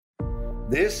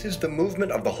This is the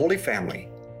movement of the Holy Family.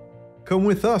 Come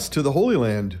with us to the Holy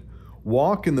Land.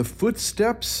 Walk in the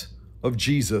footsteps of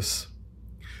Jesus.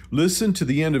 Listen to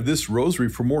the end of this rosary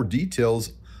for more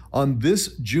details on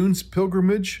this June's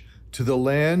pilgrimage to the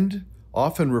land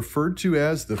often referred to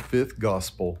as the Fifth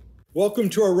Gospel. Welcome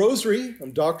to our rosary.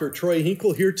 I'm Dr. Troy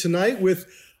Hinkle here tonight with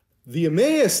the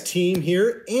Emmaus team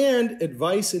here and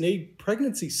Advice and Aid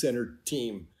Pregnancy Center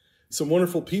team. Some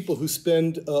wonderful people who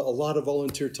spend a lot of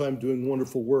volunteer time doing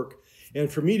wonderful work.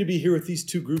 And for me to be here with these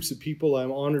two groups of people,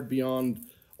 I'm honored beyond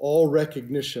all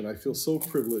recognition. I feel so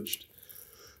privileged.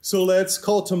 So let's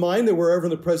call to mind that we're ever in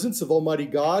the presence of Almighty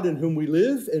God, in whom we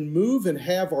live and move and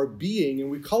have our being.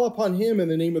 And we call upon him in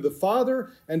the name of the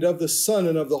Father and of the Son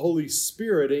and of the Holy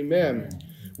Spirit. Amen.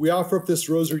 We offer up this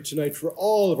rosary tonight for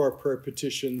all of our prayer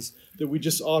petitions that we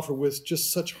just offer with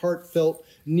just such heartfelt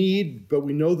need, but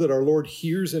we know that our Lord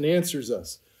hears and answers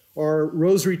us. Our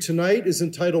rosary tonight is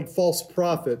entitled False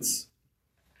Prophets.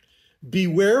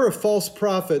 Beware of false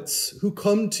prophets who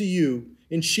come to you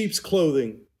in sheep's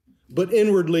clothing, but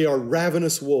inwardly are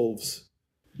ravenous wolves.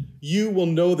 You will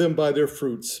know them by their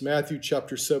fruits. Matthew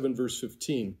chapter 7, verse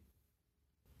 15.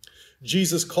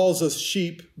 Jesus calls us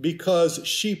sheep because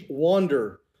sheep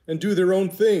wander and do their own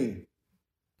thing.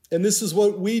 And this is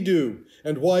what we do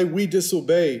and why we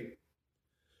disobey.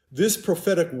 This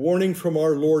prophetic warning from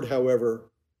our Lord,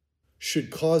 however, should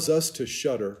cause us to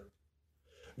shudder.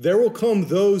 There will come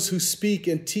those who speak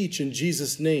and teach in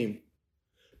Jesus' name,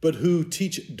 but who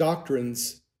teach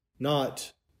doctrines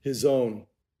not his own.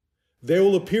 They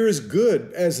will appear as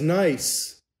good, as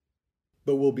nice,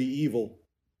 but will be evil.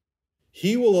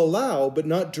 He will allow, but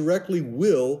not directly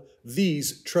will,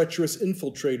 these treacherous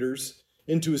infiltrators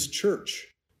into his church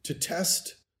to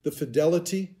test the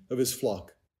fidelity of his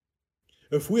flock.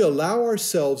 If we allow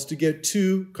ourselves to get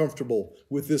too comfortable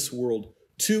with this world,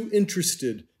 too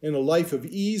interested in a life of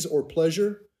ease or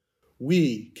pleasure,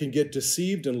 we can get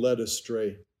deceived and led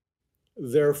astray.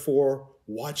 Therefore,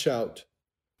 watch out,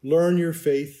 learn your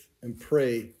faith, and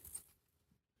pray.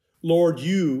 Lord,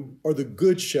 you are the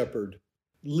good shepherd.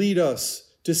 Lead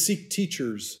us to seek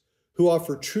teachers who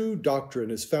offer true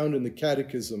doctrine as found in the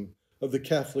Catechism of the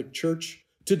Catholic Church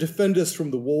to defend us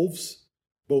from the wolves,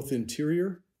 both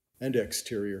interior and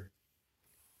exterior.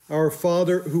 Our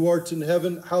Father, who art in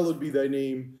heaven, hallowed be thy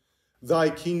name.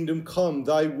 Thy kingdom come,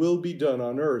 thy will be done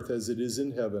on earth as it is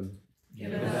in heaven.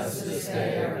 Give us this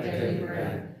day our daily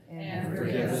bread, and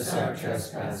forgive us our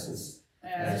trespasses,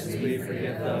 as we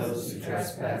forgive those who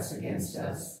trespass against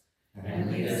us.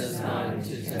 And lead us not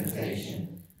into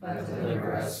temptation, but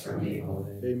deliver us from evil.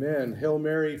 Amen. Hail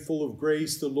Mary, full of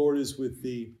grace, the Lord is with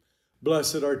thee.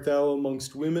 Blessed art thou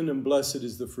amongst women, and blessed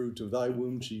is the fruit of thy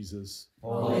womb, Jesus.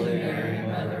 Holy Mary,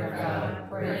 Mother of God,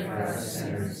 pray for us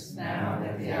sinners, now and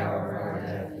at the hour of our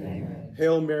death. Amen.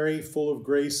 Hail Mary, full of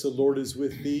grace, the Lord is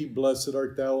with thee. Blessed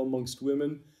art thou amongst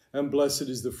women, and blessed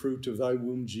is the fruit of thy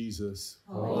womb, Jesus.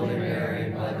 Holy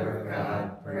Mary, Mother of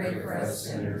God, pray for us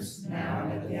sinners, now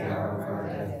and at the hour of our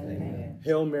death. Amen.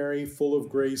 Hail Mary, full of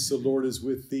grace, the Lord is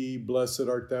with thee. Blessed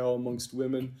art thou amongst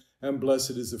women, and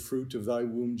blessed is the fruit of thy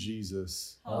womb,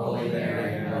 Jesus. Holy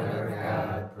Mary, Mother of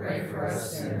God, pray for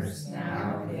us sinners,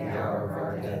 now and at the hour of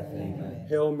our death. Amen.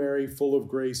 Hail Mary, full of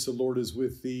grace, the Lord is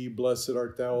with thee. Blessed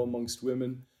art thou amongst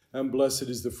women, and blessed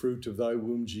is the fruit of thy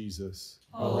womb, Jesus.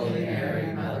 Holy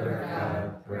Mary, Mother of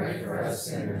God, pray for us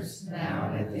sinners, now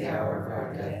and at the hour of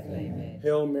our death. Amen.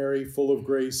 Hail Mary, full of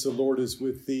grace, the Lord is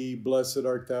with thee. Blessed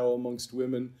art thou amongst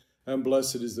women, and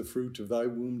blessed is the fruit of thy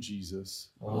womb, Jesus.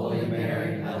 Holy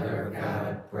Mary, Mother of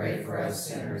God, pray for us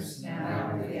sinners,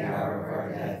 now and at the hour of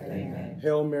our death. Amen.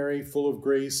 Hail Mary, full of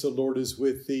grace, the Lord is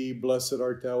with thee. Blessed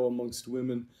art thou amongst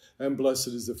women, and blessed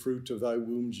is the fruit of thy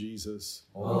womb, Jesus.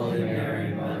 Holy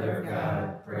Mary, Mother of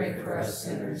God, pray for us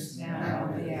sinners,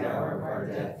 now and at the hour of our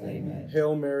death. Amen.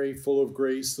 Hail Mary, full of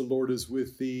grace, the Lord is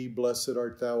with thee. Blessed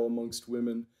art thou amongst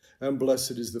women, and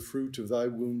blessed is the fruit of thy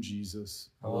womb, Jesus.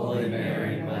 Holy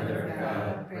Mary, Mother of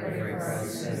God, pray for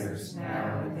us sinners,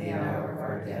 now and at the hour of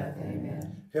our death.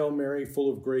 Amen. Hail Mary,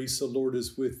 full of grace, the Lord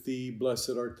is with thee.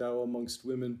 Blessed art thou amongst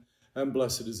women, and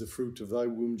blessed is the fruit of thy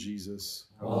womb, Jesus.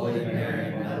 Holy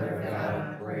Mary, Mother of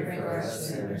God, pray for us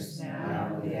sinners, now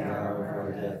and at the hour of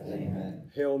our death. Amen.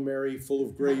 Hail Mary, full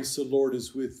of grace, the Lord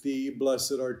is with thee.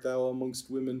 Blessed art thou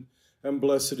amongst women, and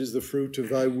blessed is the fruit of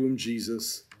thy womb,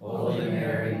 Jesus. Holy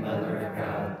Mary, Mother of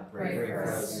God, pray for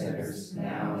us sinners,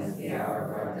 now and at the hour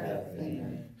of our death.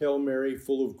 Amen. Hail Mary,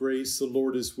 full of grace, the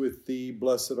Lord is with thee.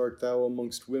 Blessed art thou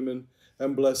amongst women,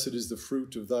 and blessed is the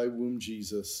fruit of thy womb,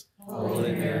 Jesus.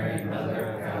 Holy Mary, Mother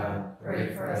of God,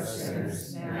 pray for us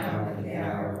sinners, now and at the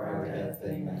hour of our death.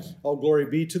 Amen. All glory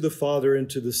be to the Father, and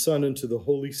to the Son, and to the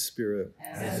Holy Spirit.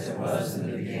 As it was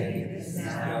in the beginning, is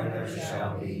now, and ever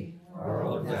shall be,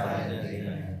 world without end.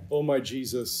 Amen. O my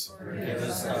Jesus, Forgive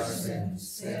us our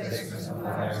sins, save us from the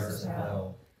fires of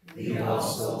hell. Lead all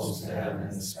souls to heaven,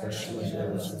 especially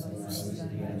those who most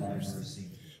need thy mercy.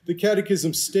 the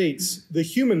Catechism states, the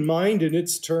human mind in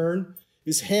its turn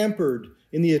is hampered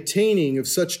in the attaining of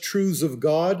such truths of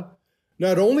God,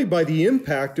 not only by the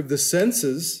impact of the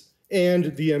senses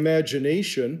and the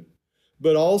imagination,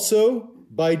 but also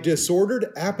by disordered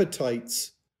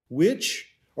appetites,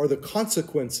 which are the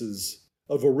consequences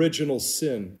of original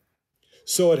sin.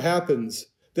 So it happens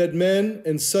that men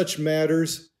in such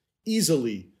matters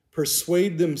easily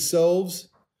persuade themselves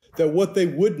that what they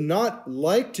would not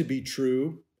like to be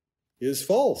true is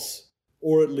false,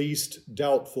 or at least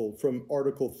doubtful, from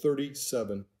Article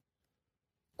 37.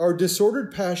 Our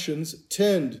disordered passions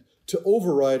tend to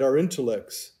override our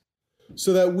intellects,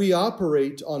 so that we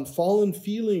operate on fallen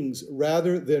feelings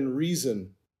rather than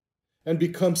reason, and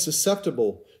become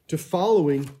susceptible to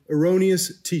following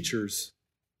erroneous teachers.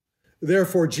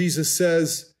 Therefore, Jesus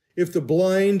says, if the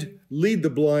blind lead the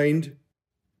blind,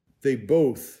 they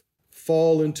both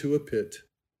fall into a pit.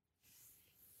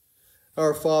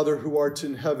 Our Father, who art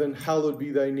in heaven, hallowed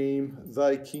be thy name.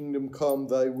 Thy kingdom come,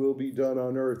 thy will be done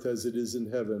on earth as it is in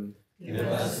heaven. Give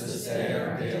us this day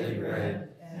our daily bread,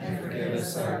 and forgive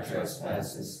us our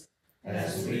trespasses,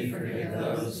 as we forgive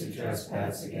those who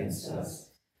trespass against us.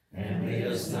 And lead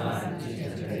us not into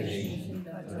temptation,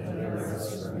 but deliver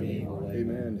us from evil.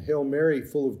 Amen. Hail Mary,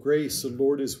 full of grace, the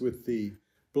Lord is with thee.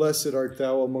 Blessed art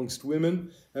thou amongst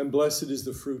women, and blessed is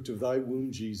the fruit of thy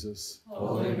womb, Jesus.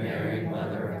 Holy Mary,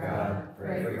 Mother of God,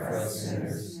 pray for us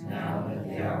sinners, now and at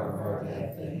the hour of our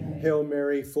death. Amen. Hail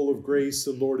Mary, full of grace,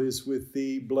 the Lord is with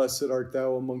thee. Blessed art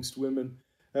thou amongst women,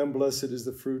 and blessed is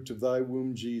the fruit of thy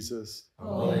womb, Jesus.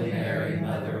 Holy Mary,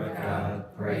 Mother of God,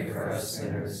 pray for us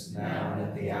sinners, now and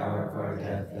at the hour of our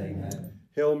death. Amen.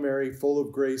 Hail Mary, full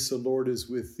of grace, the Lord is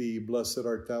with thee. Blessed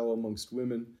art thou amongst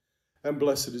women, and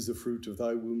blessed is the fruit of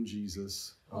thy womb,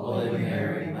 Jesus. Holy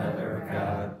Mary, Mother of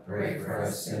God, pray for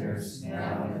us sinners,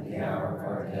 now and at the hour of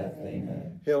our death.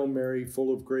 Amen. Hail Mary,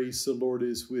 full of grace, the Lord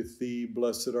is with thee.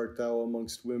 Blessed art thou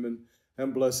amongst women,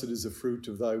 and blessed is the fruit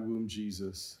of thy womb,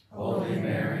 Jesus. Holy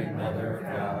Mary, Mother of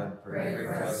God, pray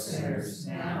for us sinners,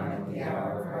 now and at the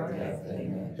hour of our death.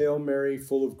 Amen. Hail Mary,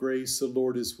 full of grace, the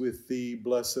Lord is with thee.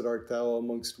 Blessed art thou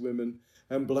amongst women,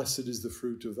 and blessed is the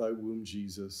fruit of thy womb,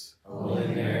 Jesus. Holy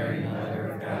Mary,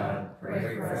 Mother of God,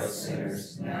 pray for us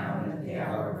sinners, now and at the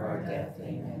hour of our death.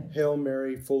 Amen. Hail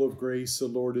Mary, full of grace, the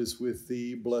Lord is with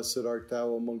thee. Blessed art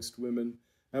thou amongst women,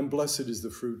 and blessed is the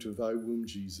fruit of thy womb,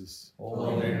 Jesus.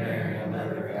 Holy Mary,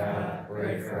 Mother of God,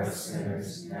 pray for us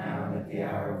sinners, now and at the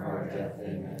hour of our death.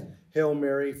 Amen. Hail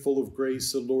Mary, full of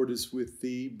grace, the Lord is with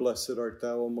thee. Blessed art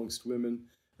thou amongst women,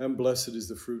 and blessed is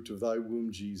the fruit of thy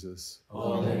womb, Jesus.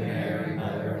 Holy Mary,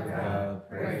 Mother of God,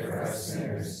 pray for us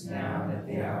sinners, now and at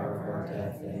the hour of our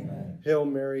death. Amen. Hail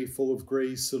Mary, full of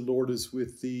grace, the Lord is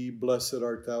with thee. Blessed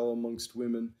art thou amongst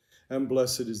women, and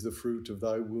blessed is the fruit of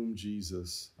thy womb,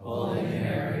 Jesus. Holy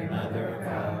Mary, Mother of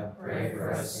God, pray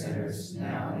for us sinners,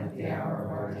 now and at the hour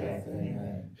of our death.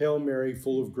 Amen. Hail Mary,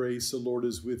 full of grace, the Lord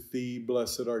is with thee.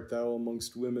 Blessed art thou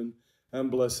amongst women,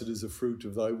 and blessed is the fruit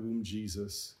of thy womb,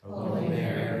 Jesus. Holy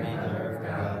Mary, Mother of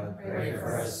God, pray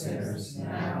for us sinners,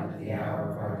 now and at the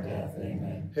hour of our death.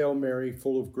 Amen. Hail Mary,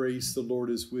 full of grace, the Lord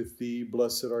is with thee.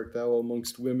 Blessed art thou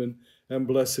amongst women, and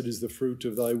blessed is the fruit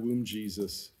of thy womb,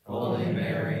 Jesus. Holy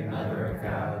Mary, Mother of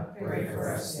God, pray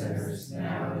for us sinners,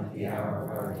 now and at the hour of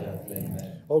our death.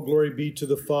 Amen. All glory be to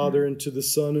the Father, and to the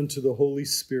Son, and to the Holy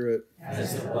Spirit.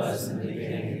 As it was in the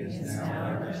beginning, is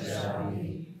now, and ever shall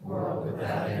be, world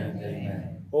without end.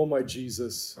 Amen. O my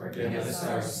Jesus, Forgive us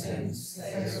our sins,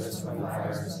 save us from the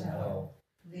fires of hell.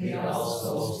 Lead all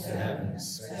souls to heaven,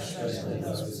 especially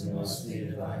those who most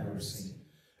need thy mercy.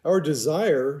 our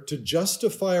desire to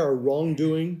justify our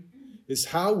wrongdoing is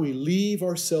how we leave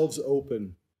ourselves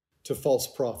open to false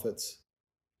prophets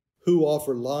who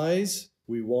offer lies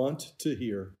we want to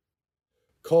hear.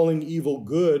 Calling evil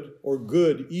good or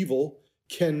good evil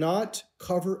cannot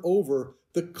cover over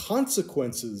the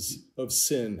consequences of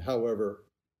sin, however.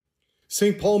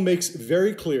 St. Paul makes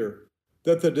very clear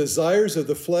that the desires of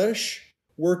the flesh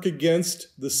work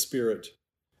against the spirit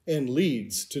and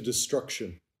leads to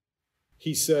destruction.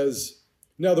 He says,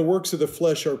 now the works of the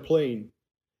flesh are plain: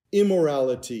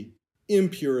 immorality,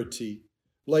 impurity,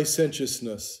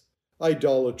 licentiousness,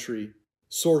 idolatry,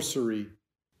 sorcery,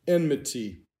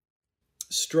 enmity,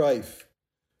 strife,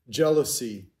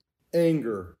 jealousy,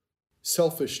 anger,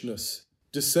 selfishness,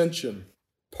 dissension,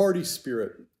 party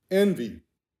spirit, envy,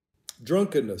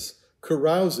 drunkenness,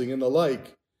 carousing, and the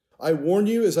like. I warn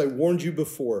you, as I warned you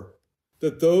before,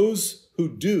 that those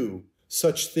who do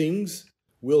such things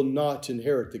will not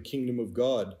inherit the kingdom of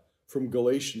God. From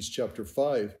Galatians chapter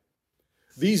 5.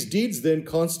 These deeds then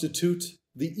constitute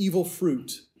the evil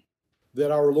fruit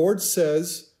that our Lord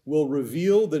says will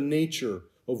reveal the nature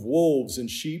of wolves in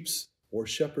sheep's or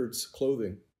shepherd's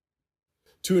clothing.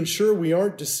 To ensure we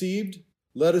aren't deceived,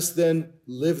 let us then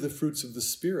live the fruits of the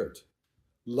Spirit: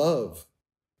 love,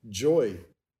 joy,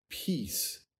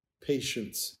 peace,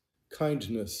 patience,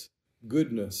 kindness,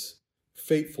 goodness,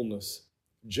 faithfulness,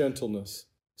 gentleness,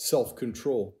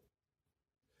 self-control.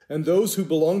 And those who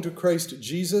belong to Christ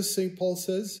Jesus, St. Paul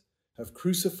says, have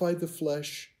crucified the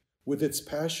flesh with its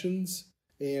passions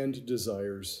and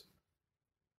desires.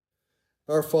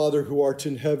 Our Father, who art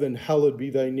in heaven, hallowed be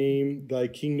thy name. Thy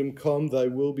kingdom come, thy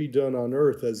will be done on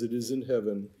earth as it is in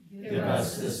heaven. Give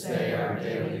us this day our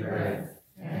daily bread,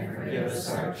 and forgive us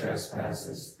our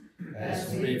trespasses,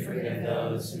 as we forgive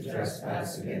those who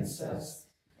trespass against us.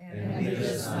 And lead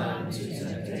us not into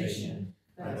temptation,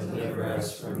 but deliver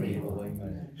us from evil.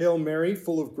 Amen. Hail Mary,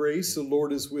 full of grace, the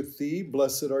Lord is with thee.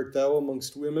 Blessed art thou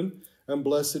amongst women, and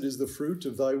blessed is the fruit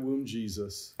of thy womb,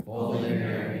 Jesus. Holy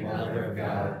Mary, Mother of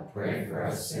God, pray for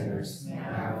us sinners,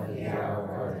 now and at the hour of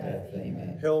our death.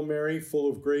 Amen. Hail Mary, full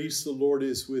of grace, the Lord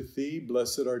is with thee.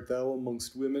 Blessed art thou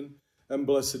amongst women, and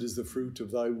blessed is the fruit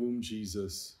of thy womb,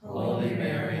 Jesus. Holy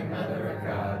Mary, Mother of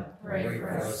God, pray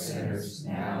for us sinners,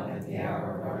 now and at the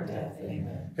hour of our death.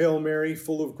 Amen. Hail Mary,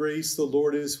 full of grace, the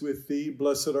Lord is with thee.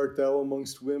 Blessed art thou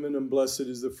amongst women, and blessed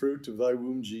is the fruit of thy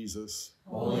womb, Jesus.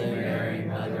 Holy Mary,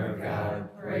 Mother of God,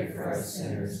 pray for us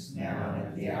sinners, now and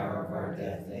at the hour of our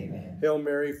death. Amen. Hail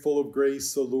Mary, full of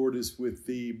grace, the Lord is with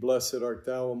thee. Blessed art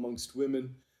thou amongst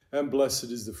women, and blessed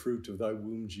is the fruit of thy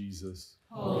womb, Jesus.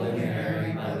 Holy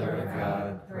Mary, Mother of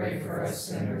God, pray for us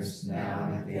sinners, now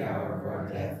and at the hour of our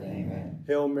death. Amen.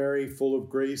 Hail Mary, full of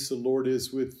grace, the Lord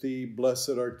is with thee.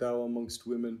 Blessed art thou amongst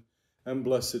women, and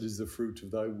blessed is the fruit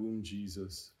of thy womb,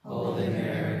 Jesus. Holy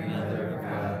Mary, Mother of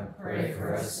God, pray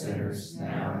for us sinners,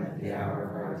 now and at the hour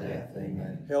of our death.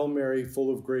 Amen. Hail Mary,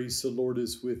 full of grace, the Lord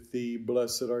is with thee.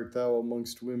 Blessed art thou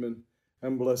amongst women,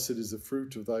 and blessed is the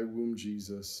fruit of thy womb,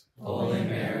 Jesus. Holy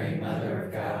Mary, Mother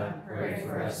of God, pray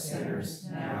for us sinners,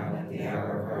 now and at the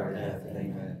hour of our death.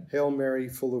 Amen. Hail Mary,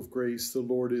 full of grace, the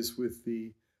Lord is with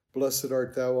thee. Blessed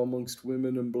art thou amongst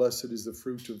women, and blessed is the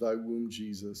fruit of thy womb,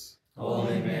 Jesus.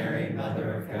 Holy Mary,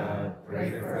 Mother of God,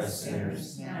 pray for us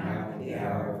sinners, now and at the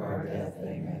hour of our death.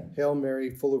 Amen. Hail Mary,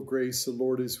 full of grace, the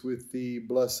Lord is with thee.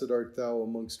 Blessed art thou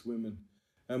amongst women,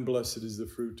 and blessed is the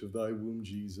fruit of thy womb,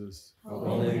 Jesus.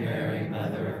 Holy Mary,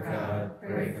 Mother of God,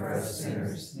 pray for us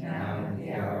sinners, now and at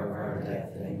the hour of our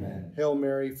death. Amen. Hail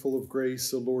Mary, full of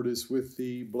grace, the Lord is with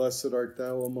thee. Blessed art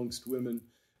thou amongst women,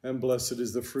 and blessed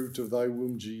is the fruit of thy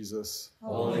womb, Jesus.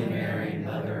 Holy Mary,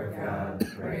 Mother of God,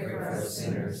 pray for us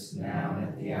sinners, now and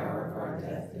at the hour of our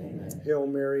death. Amen. Hail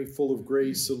Mary, full of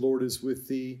grace, the Lord is with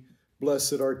thee.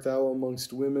 Blessed art thou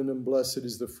amongst women, and blessed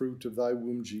is the fruit of thy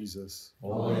womb, Jesus.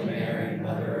 Holy Mary,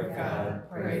 Mother of God,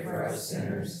 pray for us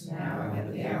sinners, now and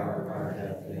at the hour of our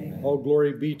death. Amen. All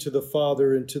glory be to the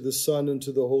Father, and to the Son, and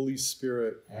to the Holy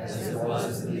Spirit. As it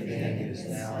was in the beginning, is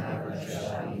now, and ever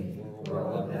shall be,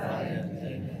 world without end.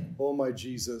 Amen. O my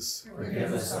Jesus,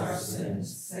 Forgive us our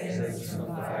sins, save us from the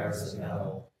fires of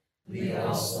hell. Lead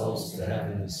all souls to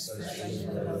heaven, especially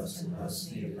those who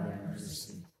most need thy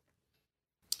mercy.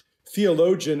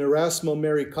 Theologian Erasmo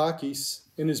Marikakis,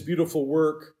 in his beautiful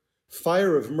work,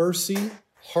 Fire of Mercy,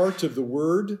 Heart of the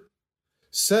Word,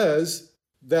 says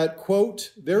that,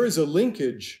 quote, there is a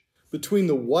linkage between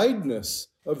the wideness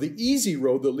of the easy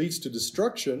road that leads to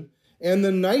destruction and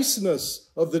the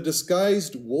niceness of the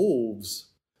disguised wolves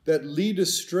that lead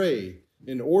astray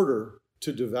in order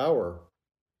to devour.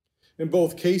 In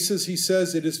both cases, he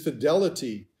says it is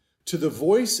fidelity to the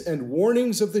voice and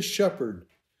warnings of the shepherd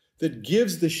that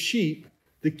gives the sheep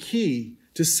the key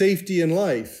to safety in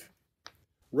life,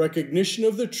 recognition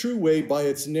of the true way by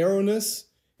its narrowness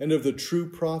and of the true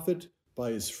prophet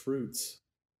by his fruits.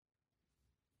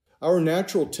 Our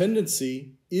natural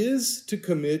tendency is to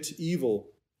commit evil.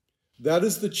 That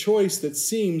is the choice that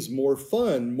seems more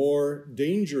fun, more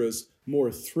dangerous,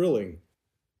 more thrilling.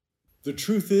 The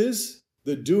truth is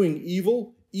that doing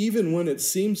evil, even when it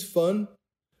seems fun,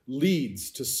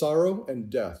 leads to sorrow and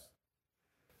death.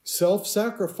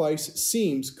 Self-sacrifice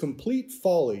seems complete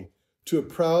folly to a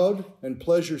proud and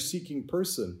pleasure-seeking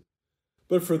person.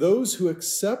 But for those who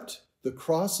accept the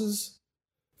crosses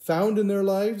found in their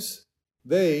lives,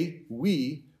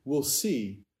 we will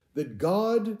see that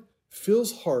God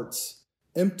fills hearts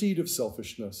emptied of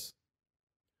selfishness.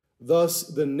 Thus,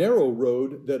 the narrow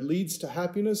road that leads to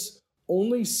happiness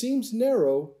only seems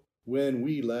narrow when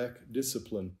we lack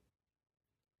discipline.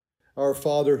 Our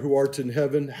Father who art in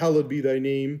heaven, hallowed be thy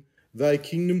name. Thy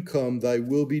kingdom come, thy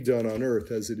will be done on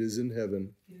earth as it is in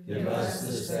heaven. Give us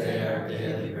this day our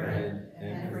daily bread,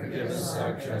 and forgive us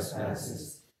our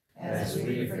trespasses, as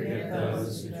we forgive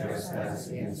those who trespass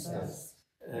against us.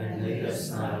 And lead us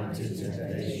not into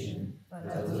temptation,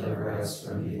 but deliver us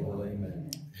from evil.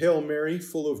 Amen. Hail Mary,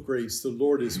 full of grace, the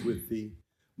Lord is with thee.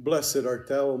 Blessed art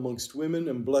thou amongst women,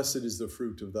 and blessed is the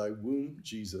fruit of thy womb,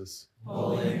 Jesus.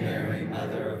 Holy Mary,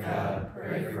 Mother of God,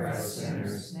 pray for us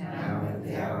sinners, now and at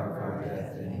the hour of our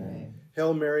death. Amen.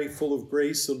 Hail Mary, full of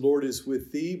grace, the Lord is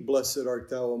with thee. Blessed art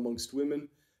thou amongst women,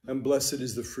 and blessed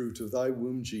is the fruit of thy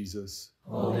womb, Jesus.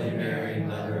 Holy Mary,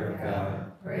 Mother of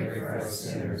God, pray for us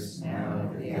sinners, now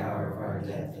and at the hour of our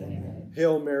death. Amen.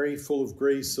 Hail Mary, full of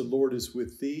grace, the Lord is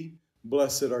with thee.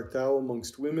 Blessed art thou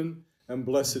amongst women, and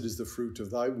blessed is the fruit of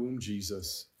thy womb,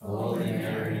 Jesus. Holy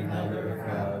Mary, Mother of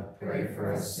God, pray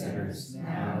for us sinners,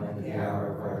 now and at the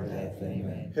hour of our death.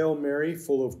 Amen. Hail Mary,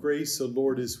 full of grace, the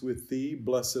Lord is with thee.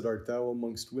 Blessed art thou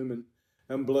amongst women,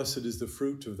 and blessed is the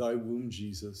fruit of thy womb,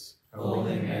 Jesus.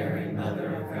 Holy Mary,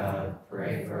 Mother of God,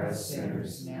 pray for us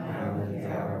sinners, now and at the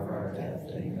hour of our death.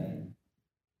 Amen.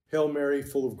 Hail Mary,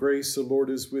 full of grace, the Lord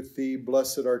is with thee.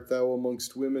 Blessed art thou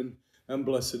amongst women, and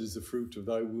blessed is the fruit of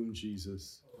thy womb,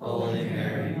 Jesus. Holy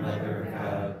Mary, Mother of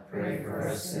God, pray for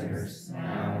us sinners,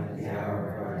 now and at the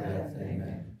hour of our death.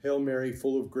 Amen. Hail Mary,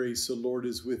 full of grace, the Lord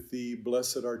is with thee.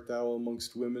 Blessed art thou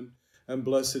amongst women, and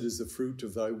blessed is the fruit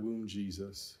of thy womb,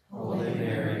 Jesus. Holy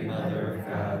Mary, Mother of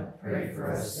God, pray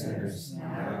for us sinners,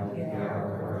 now and at the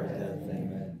hour of our death.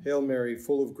 Amen. Hail Mary,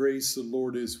 full of grace, the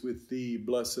Lord is with thee.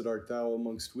 Blessed art thou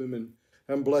amongst women,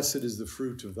 and blessed is the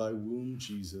fruit of thy womb,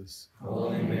 Jesus.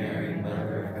 Holy Mary,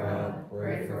 Mother of God,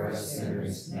 pray for us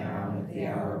sinners, now and at the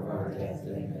hour of our death.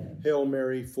 Amen. Hail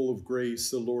Mary, full of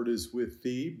grace, the Lord is with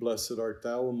thee. Blessed art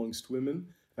thou amongst women,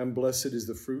 and blessed is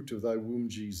the fruit of thy womb,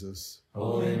 Jesus.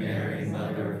 Holy Mary,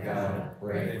 Mother of God,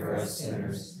 pray for us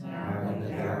sinners, now and at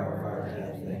the hour of our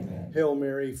death. Amen. Hail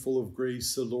Mary, full of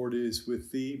grace, the Lord is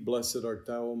with thee. Blessed art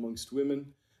thou amongst women,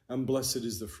 and blessed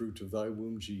is the fruit of thy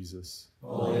womb, Jesus.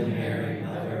 Holy Mary,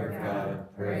 Mother of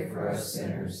God, pray for us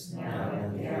sinners, now and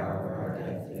at the hour of our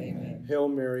death. Amen. Hail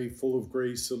Mary, full of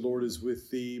grace, the Lord is with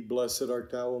thee. Blessed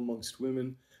art thou amongst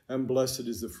women, and blessed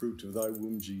is the fruit of thy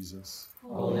womb, Jesus.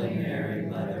 Holy Mary,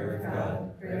 Mother of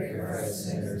God, pray for us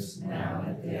sinners, now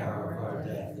and at the hour of our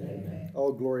death. Amen.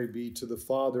 All glory be to the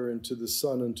Father, and to the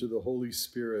Son, and to the Holy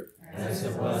Spirit. As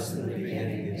it was in the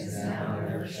beginning, is now,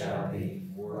 and ever shall be,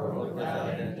 world without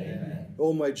end. Amen.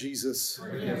 O my Jesus,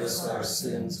 Forgive us our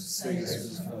sins, save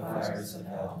us from the fires of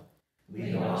hell.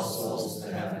 Lead all souls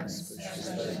to heaven,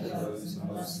 especially those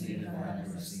who most need of thy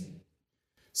mercy.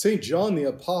 St. John the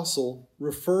Apostle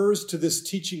refers to this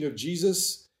teaching of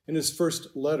Jesus in his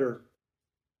first letter.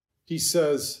 He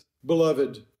says,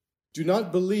 "Beloved, do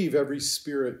not believe every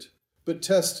spirit, but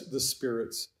test the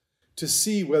spirits, to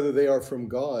see whether they are from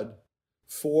God.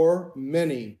 For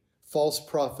many false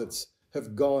prophets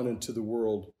have gone into the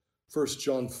world." 1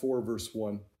 John 4, verse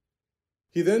 1.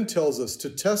 He then tells us to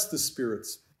test the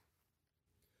spirits.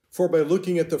 For by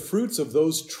looking at the fruits of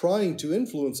those trying to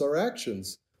influence our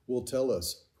actions will tell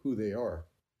us who they are.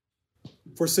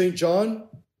 For St. John,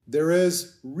 there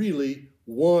is really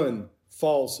one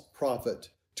false prophet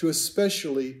to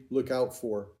especially look out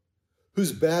for,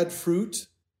 whose bad fruit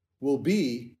will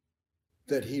be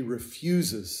that he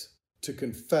refuses to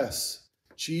confess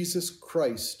Jesus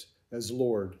Christ as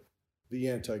Lord, the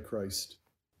Antichrist.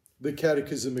 The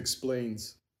Catechism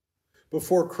explains,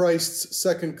 before Christ's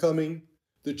second coming,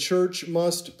 the Church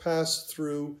must pass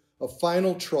through a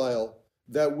final trial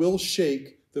that will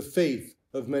shake the faith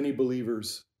of many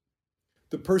believers.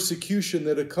 The persecution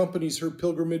that accompanies her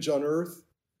pilgrimage on earth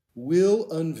will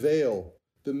unveil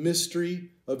the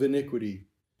mystery of iniquity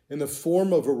in the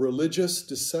form of a religious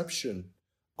deception,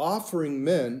 offering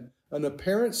men an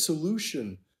apparent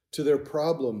solution to their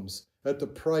problems at the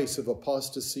price of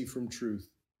apostasy from truth.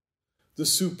 The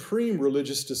supreme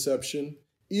religious deception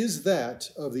is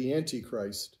that of the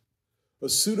Antichrist, a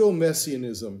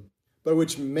pseudo-messianism by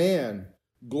which man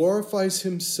glorifies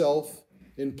himself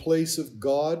in place of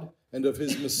God and of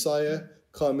his Messiah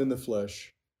come in the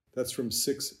flesh. That's from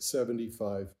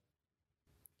 675.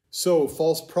 So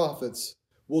false prophets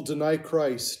will deny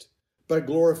Christ by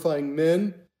glorifying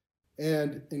men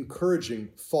and encouraging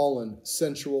fallen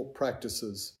sensual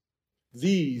practices.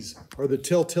 These are the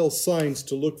telltale signs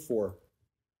to look for.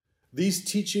 These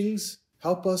teachings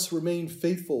help us remain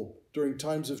faithful during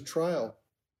times of trial.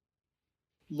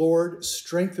 Lord,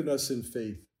 strengthen us in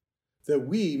faith, that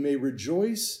we may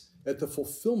rejoice at the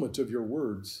fulfillment of your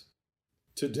words.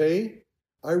 Today,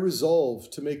 I resolve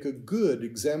to make a good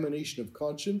examination of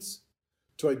conscience,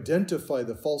 to identify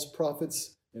the false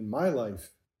prophets in my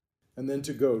life, and then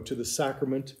to go to the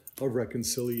sacrament of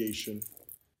reconciliation.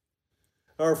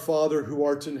 Our Father, who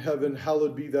art in heaven,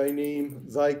 hallowed be thy name.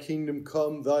 Thy kingdom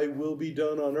come, thy will be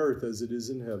done on earth as it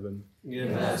is in heaven.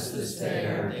 Give us this day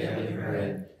our daily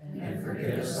bread, and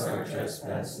forgive us our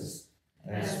trespasses,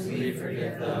 as we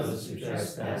forgive those who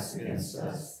trespass against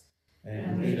us.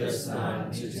 And lead us not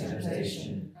into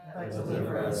temptation, but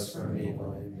deliver us from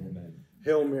evil. Amen.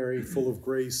 Hail Mary, full of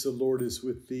grace, the Lord is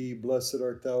with thee. Blessed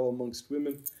art thou amongst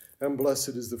women, and blessed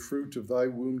is the fruit of thy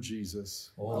womb,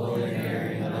 Jesus. Holy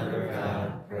Mary, Mother of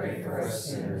God, pray for us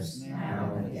sinners,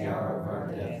 now and at the hour of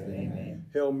our death. Amen.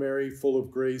 Hail Mary, full of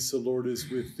grace, the Lord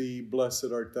is with thee. Blessed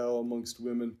art thou amongst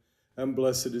women, and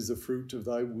blessed is the fruit of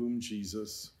thy womb,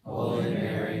 Jesus. Holy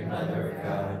Mary, Mother of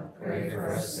God, pray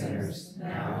for us sinners,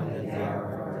 now and at the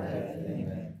hour of our death.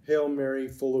 Amen. Hail Mary,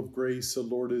 full of grace, the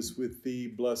Lord is with thee.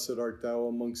 Blessed art thou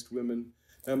amongst women,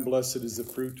 and blessed is the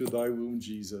fruit of thy womb,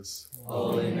 Jesus.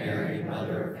 Holy Mary,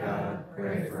 Mother of God,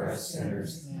 pray for us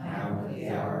sinners, now and at the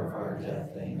hour of our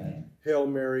death. Amen. Hail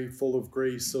Mary, full of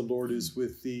grace, the Lord is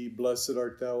with thee. Blessed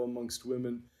art thou amongst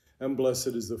women, and blessed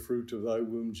is the fruit of thy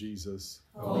womb, Jesus.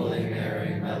 Holy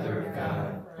Mary, Mother of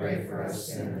God, pray for us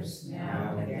sinners,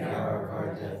 now and at the hour of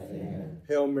our death. Amen.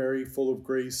 Hail Mary, full of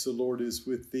grace, the Lord is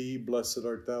with thee. Blessed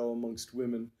art thou amongst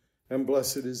women, and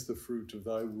blessed is the fruit of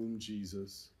thy womb,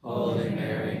 Jesus. Holy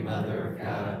Mary, Mother of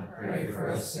God, pray for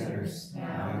us sinners,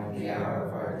 now and at the hour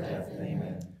of our death.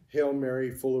 Amen. Hail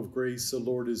Mary, full of grace, the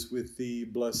Lord is with thee.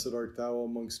 Blessed art thou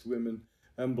amongst women,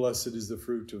 and blessed is the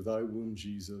fruit of thy womb,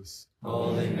 Jesus.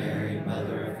 Holy Mary,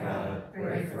 Mother of God,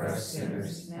 pray for us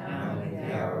sinners, now and at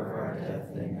the hour of our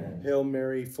death. Amen. Hail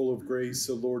Mary, full of grace,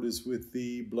 the Lord is with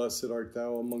thee. Blessed art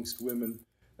thou amongst women,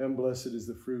 and blessed is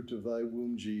the fruit of thy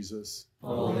womb, Jesus.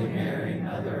 Holy Mary,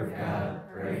 Mother of God,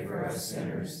 pray for us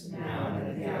sinners, now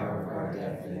and at the hour of our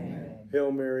death. Amen.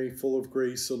 Hail Mary, full of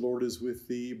grace, the Lord is with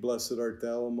thee. Blessed art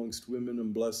thou amongst women,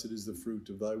 and blessed is the fruit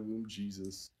of thy womb,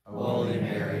 Jesus. Holy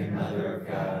Mary, Mother of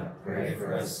God, pray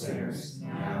for us sinners,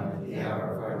 now and at the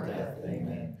hour of our death.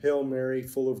 Amen. Hail Mary,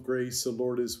 full of grace, the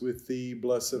Lord is with thee.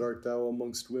 Blessed art thou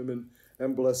amongst women,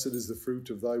 and blessed is the fruit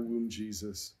of thy womb,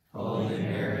 Jesus. Holy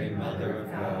Mary, Mother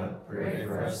of God, pray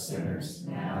for us sinners,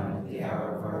 now and at the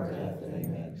hour of our death.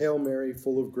 Amen. Hail Mary,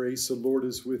 full of grace, the Lord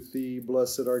is with thee.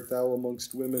 Blessed art thou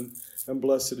amongst women, and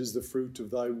blessed is the fruit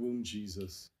of thy womb,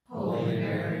 Jesus. Holy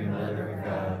Mary, Mother of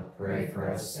God, pray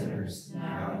for us sinners,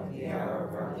 now and at the hour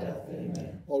of our death.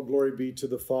 Amen. All glory be to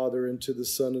the Father, and to the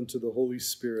Son, and to the Holy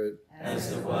Spirit.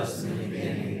 As it was in the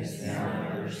beginning, is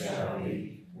now, and ever shall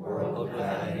be, world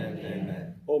without end.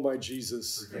 Amen. O my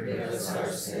Jesus, Forgive us our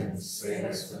sins, save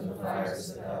us from the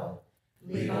fires of hell.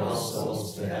 Lead all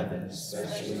souls to heaven,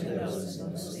 especially those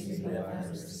in most need of thy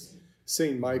mercy.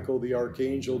 Saint Michael the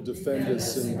Archangel, defend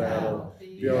us in battle.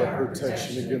 Be our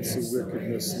protection against the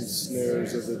wickedness and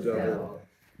snares of the devil.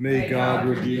 May God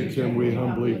rebuke him, we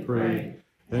humbly pray.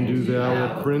 And do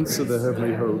thou, O Prince of the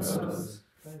heavenly host,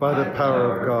 by the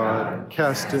power of God,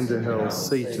 cast into hell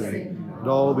Satan and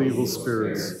all the evil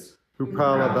spirits who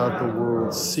prowl about the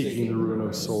world seeking the ruin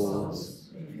of souls.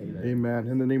 Amen.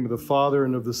 In the name of the Father,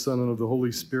 and of the Son, and of the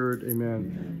Holy Spirit.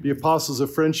 Amen. The apostles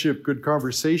of friendship, good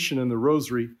conversation, and the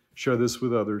rosary, share this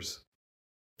with others.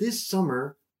 This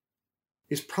summer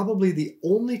is probably the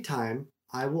only time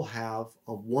I will have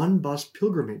a one-bus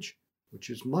pilgrimage, which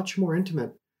is much more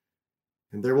intimate.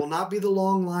 And there will not be the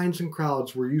long lines and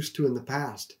crowds we're used to in the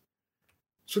past.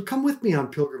 So come with me on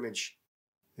pilgrimage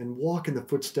and walk in the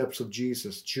footsteps of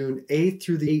Jesus, June 8th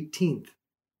through the 18th.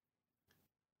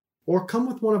 Or come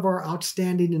with one of our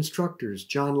outstanding instructors,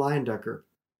 John Leyendecker,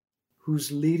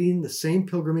 who's leading the same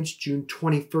pilgrimage June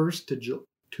 21st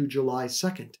to July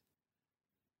 2nd.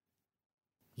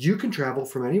 You can travel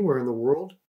from anywhere in the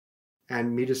world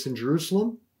and meet us in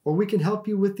Jerusalem, or we can help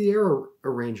you with the air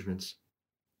arrangements.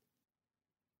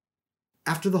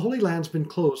 After the Holy Land's been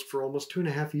closed for almost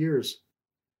 2.5 years,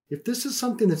 if this is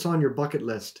something that's on your bucket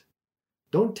list,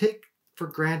 don't take for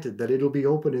granted that it'll be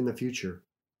open in the future.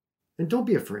 And don't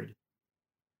be afraid.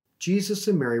 Jesus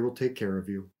and Mary will take care of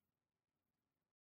you.